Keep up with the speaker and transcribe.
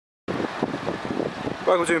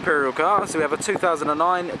Welcome to Imperial Cars. So we have a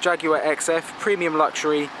 2009 Jaguar XF Premium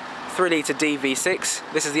Luxury 3-litre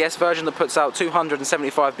DV6. This is the S version that puts out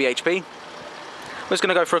 275 BHP. We're just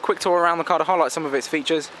going to go for a quick tour around the car to highlight some of its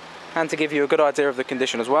features and to give you a good idea of the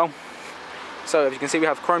condition as well. So as you can see, we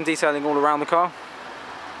have chrome detailing all around the car.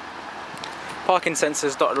 Parking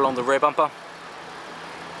sensors dotted along the rear bumper.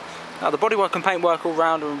 Now the bodywork and paintwork all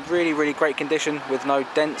round are in really great condition with no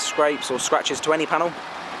dents, scrapes or scratches to any panel.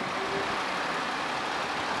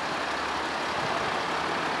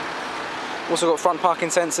 Also got front parking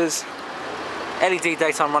sensors, LED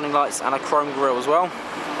daytime running lights and a chrome grille as well.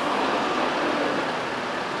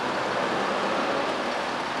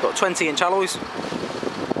 Got 20-inch alloys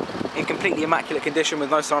in completely immaculate condition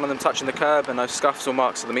with no sign of them touching the curb and no scuffs or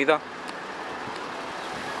marks of them either.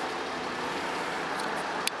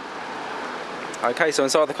 Okay, so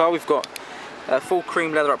inside the car we've got full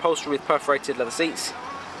cream leather upholstery with perforated leather seats.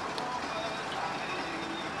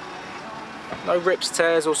 No rips,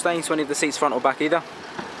 tears or stains to any of the seats front or back either.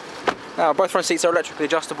 Now both front seats are electrically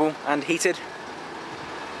adjustable and heated.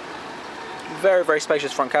 Very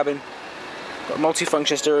spacious front cabin. Got a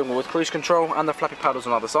multi-function steering wheel with cruise control and the flappy paddles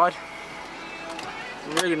on either side.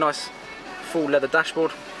 Really nice full leather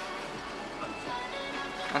dashboard.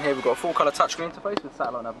 And here we've got a full colour touchscreen interface with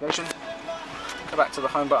satellite navigation. Go back to the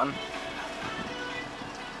home button.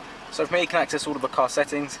 So from here you can access all of the car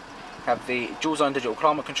settings. Have the dual zone digital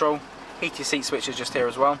climate control, heated seat switches just here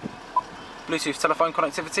as well, Bluetooth telephone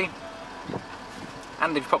connectivity,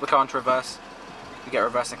 and if you pop the car into reverse, you get a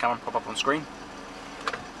reversing camera pop up on screen.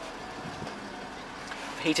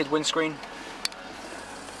 Heated windscreen,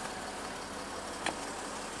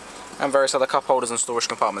 and various other cup holders and storage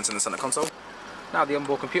compartments in the centre console. Now the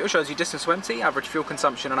onboard computer shows you distance to empty, average fuel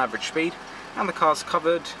consumption and average speed, and the car's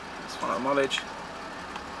covered, let's find out mileage,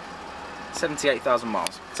 78,000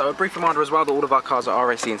 miles. So a brief reminder as well that all of our cars are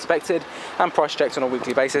RAC inspected and price checked on a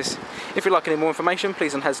weekly basis. If you'd like any more information,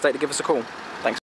 please don't hesitate to give us a call. Thanks.